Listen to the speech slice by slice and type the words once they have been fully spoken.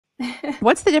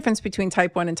What's the difference between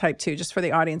type 1 and type 2, just for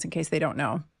the audience in case they don't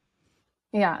know?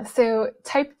 Yeah, so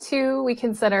type 2 we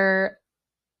consider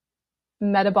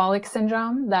metabolic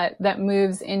syndrome that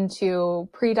moves into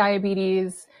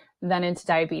prediabetes, then into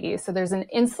diabetes. So there's an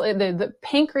insulin, the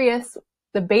pancreas,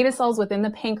 the beta cells within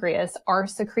the pancreas are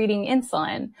secreting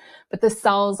insulin, but the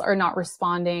cells are not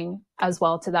responding as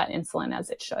well to that insulin as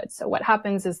it should. So what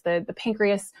happens is the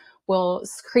pancreas will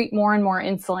secrete more and more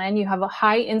insulin. You have a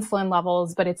high insulin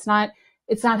levels, but it's not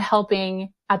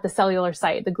helping at the cellular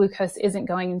site. The glucose isn't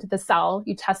going into the cell.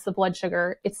 You test the blood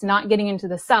sugar. It's not getting into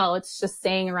the cell. It's just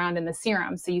staying around in the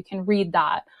serum. So you can read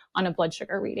that on a blood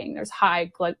sugar reading. There's high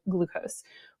glucose.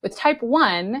 With type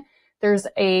 1, there's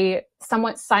a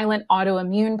somewhat silent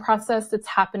autoimmune process that's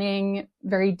happening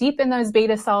very deep in those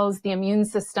beta cells. The immune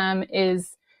system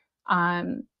is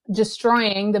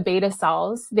destroying the beta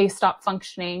cells. They stop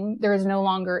functioning. There is no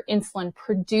longer insulin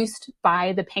produced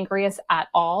by the pancreas at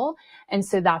all. And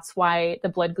so that's why the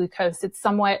blood glucose, it's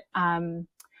somewhat,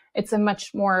 it's a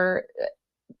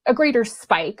greater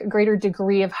spike, a greater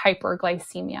degree of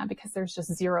hyperglycemia because there's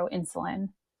just zero insulin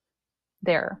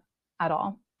there at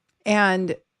all.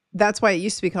 And that's why it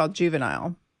used to be called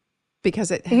juvenile,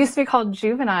 because it used to be called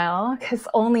juvenile because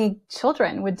only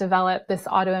children would develop this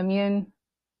autoimmune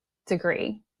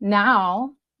degree.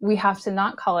 Now we have to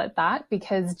not call it that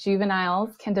because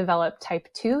juveniles can develop type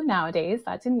 2 nowadays.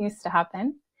 That didn't used to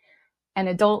happen. And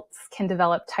adults can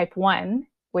develop type 1,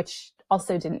 which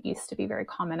also didn't used to be very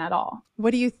common at all.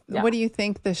 What do you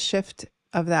think the shift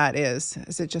of that is?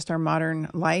 Is it just our modern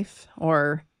life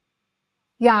or?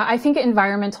 Yeah, I think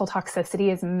environmental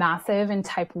toxicity is massive in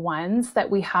type 1s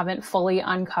that we haven't fully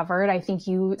uncovered. I think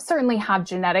you certainly have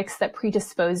genetics that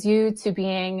predispose you to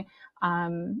being,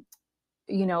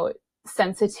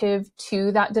 sensitive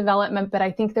to that development. But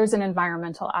I think there's an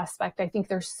environmental aspect. I think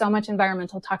there's so much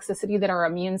environmental toxicity that our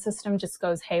immune system just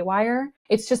goes haywire.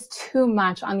 It's just too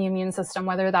much on the immune system,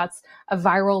 whether that's a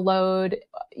viral load,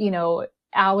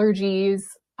 allergies,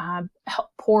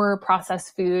 poor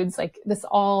processed foods, like this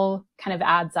all kind of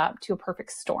adds up to a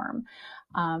perfect storm.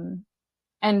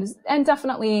 And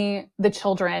definitely the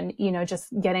children, just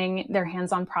getting their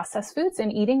hands on processed foods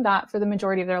and eating that for the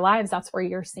majority of their lives. That's where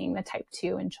you're seeing the type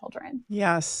 2 in children.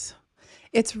 Yes.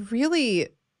 It's been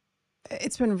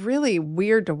really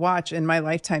weird to watch in my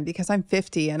lifetime because I'm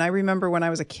 50. And I remember when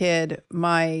I was a kid,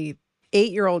 my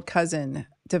 8-year-old cousin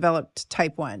developed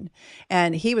type 1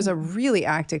 and he was a really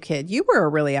active kid. You were a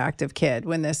really active kid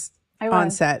when this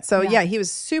onset. So yeah, he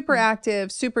was super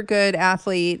active, super good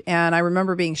athlete. And I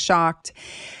remember being shocked.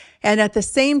 And at the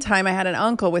same time, I had an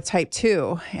uncle with type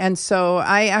 2. And so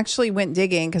I actually went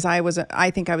digging because I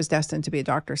think I was destined to be a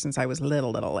doctor since I was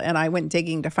little. And I went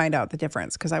digging to find out the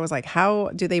difference because I was like,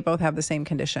 how do they both have the same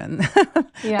condition?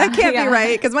 That can't be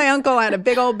right. Because my uncle had a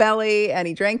big old belly and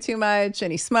he drank too much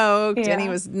and he smoked and he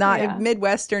was not a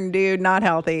Midwestern dude, not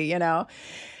healthy,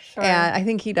 Sure. And I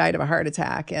think he died of a heart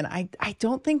attack. And I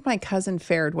don't think my cousin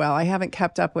fared well. I haven't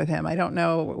kept up with him. I don't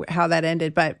know how that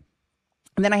ended. But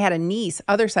and then I had a niece,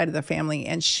 other side of the family,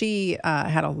 and she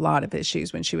had a lot of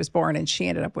issues when she was born, and she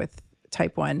ended up with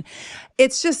type 1.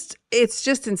 It's just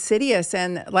insidious.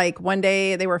 And like one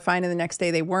day they were fine and the next day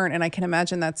they weren't. And I can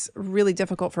imagine that's really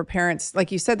difficult for parents.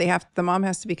 Like you said, the mom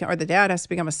has to become, or the dad has to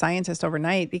become a scientist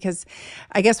overnight, because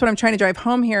I guess what I'm trying to drive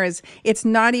home here is it's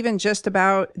not even just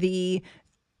about the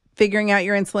figuring out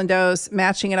your insulin dose,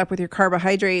 matching it up with your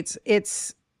carbohydrates.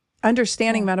 It's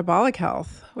understanding metabolic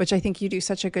health, which I think you do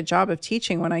such a good job of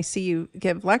teaching. When I see you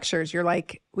give lectures, you're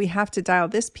like, we have to dial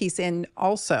this piece in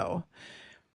also.